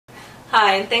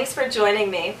Hi, and thanks for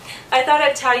joining me. I thought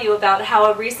I'd tell you about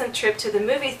how a recent trip to the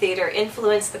movie theater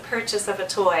influenced the purchase of a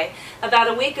toy. About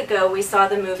a week ago we saw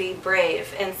the movie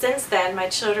Brave, and since then my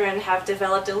children have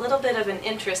developed a little bit of an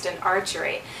interest in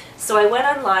archery. So I went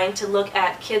online to look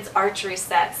at kids' archery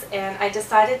sets, and I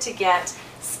decided to get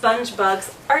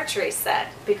SpongeBob's archery set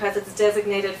because it's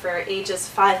designated for ages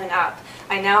 5 and up.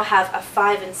 I now have a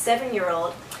 5- and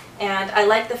 7-year-old. And I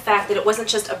like the fact that it wasn't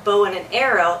just a bow and an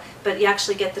arrow, but you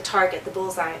actually get the target, the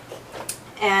bullseye.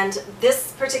 And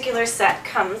this particular set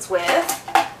comes with,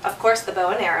 of course, the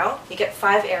bow and arrow. You get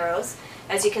 5 arrows.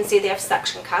 As you can see, they have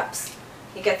suction cups.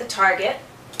 You get the target,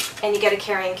 and you get a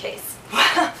carrying case.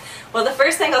 Well, the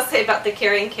first thing I'll say about the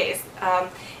carrying case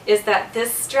is that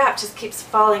this strap just keeps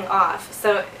falling off.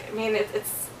 So, I mean,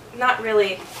 it's not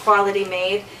really quality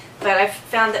made. But I've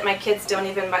found that my kids don't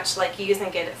even much like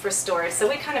using it for stores, so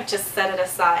we kind of just set it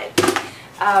aside.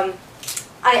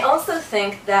 I also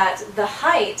think that the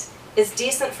height is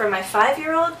decent for my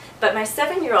 5-year-old, but my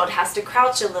 7-year-old has to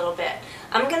crouch a little bit.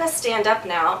 I'm going to stand up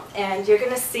now, and you're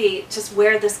going to see just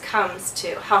where this comes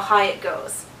to, how high it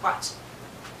goes. Watch.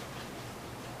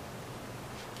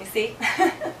 You see?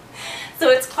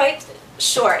 So it's quite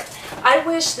short. I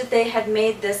wish that they had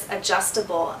made this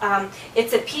adjustable.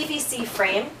 It's a PVC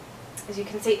frame. As you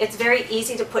can see, it's very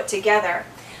easy to put together.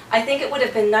 I think it would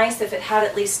have been nice if it had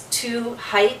at least 2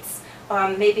 heights,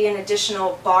 maybe an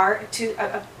additional bar,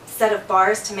 a set of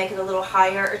bars to make it a little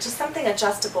higher, or just something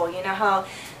adjustable. You know how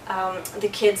the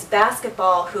kids'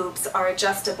 basketball hoops are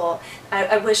adjustable.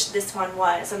 I wish this one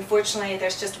was. Unfortunately,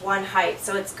 there's just 1 height,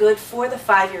 so it's good for the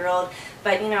 5-year-old,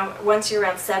 but you know, once you're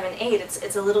around 7, 8,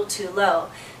 it's a little too low.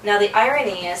 Now the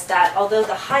irony is that although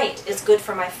the height is good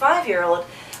for my 5-year-old,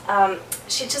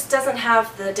 she just doesn't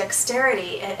have the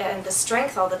dexterity and the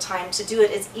strength all the time to do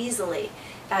it as easily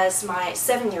as my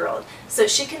 7-year-old. So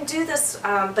she can do this,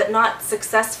 but not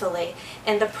successfully.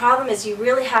 And the problem is you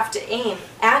really have to aim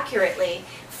accurately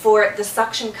for the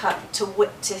suction cup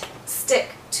to stick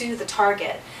to the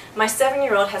target. My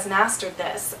 7-year-old has mastered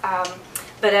this,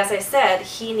 but as I said,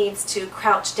 he needs to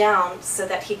crouch down so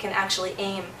that he can actually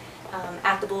aim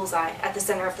at the bullseye, at the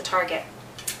center of the target.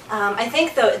 I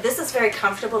think, though, this is very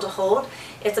comfortable to hold.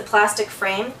 It's a plastic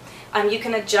frame. You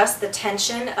can adjust the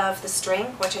tension of the string,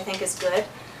 which I think is good.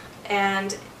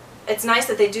 And it's nice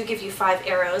that they do give you 5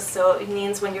 arrows, so it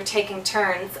means when you're taking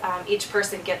turns, each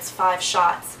person gets 5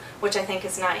 shots, which I think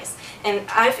is nice. And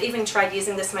I've even tried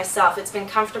using this myself. It's been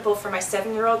comfortable for my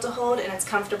 7-year-old to hold, and it's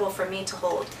comfortable for me to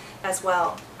hold as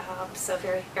well. So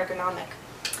very ergonomic.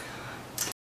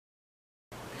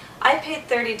 I paid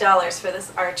 $30 for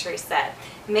this archery set.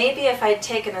 Maybe if I'd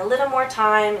taken a little more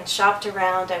time and shopped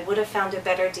around, I would have found a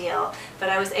better deal, but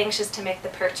I was anxious to make the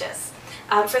purchase.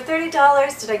 For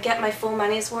 $30, did I get my full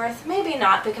money's worth? Maybe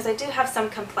not, because I do have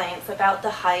some complaints about the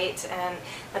height and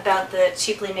about the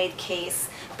cheaply made case.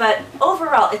 But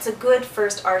overall, it's a good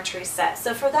first archery set.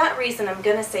 So for that reason, I'm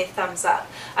going to say thumbs up.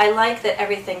 I like that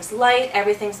everything's light,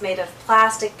 everything's made of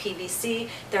plastic, PVC,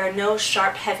 there are no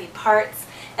sharp, heavy parts.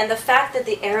 And the fact that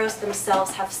the arrows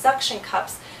themselves have suction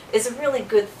cups is a really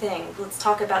good thing. Let's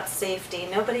talk about safety.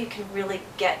 Nobody can really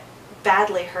get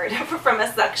badly hurt from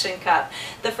a suction cup.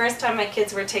 The first time my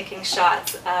kids were taking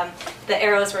shots, the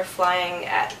arrows were flying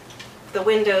at the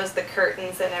windows, the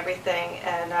curtains, and everything,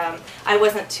 and I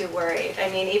wasn't too worried. I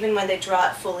mean, even when they draw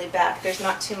it fully back, there's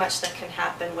not too much that can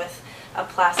happen with a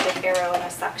plastic arrow and a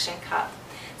suction cup.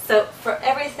 So for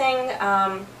everything,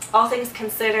 all things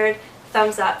considered,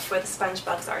 thumbs up for the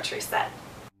SpongeBob's archery set.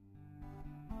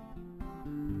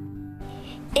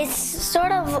 It's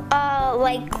sort of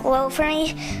like low for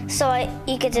me, so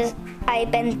I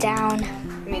bent down.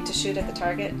 You mean to shoot at the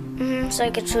target? So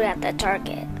I could shoot at the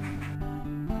target.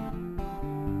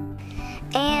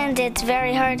 And it's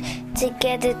very hard to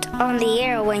get it on the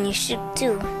arrow when you shoot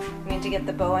too. You mean to get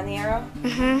the bow on the arrow?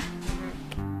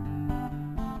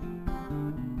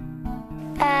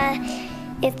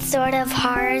 It's sort of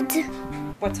hard.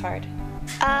 What's hard?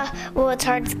 Well, it's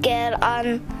hard to get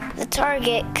on the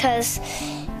target because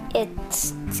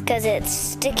it's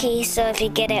sticky, so if you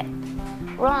get it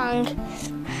wrong,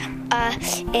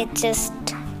 it just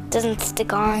doesn't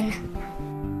stick on.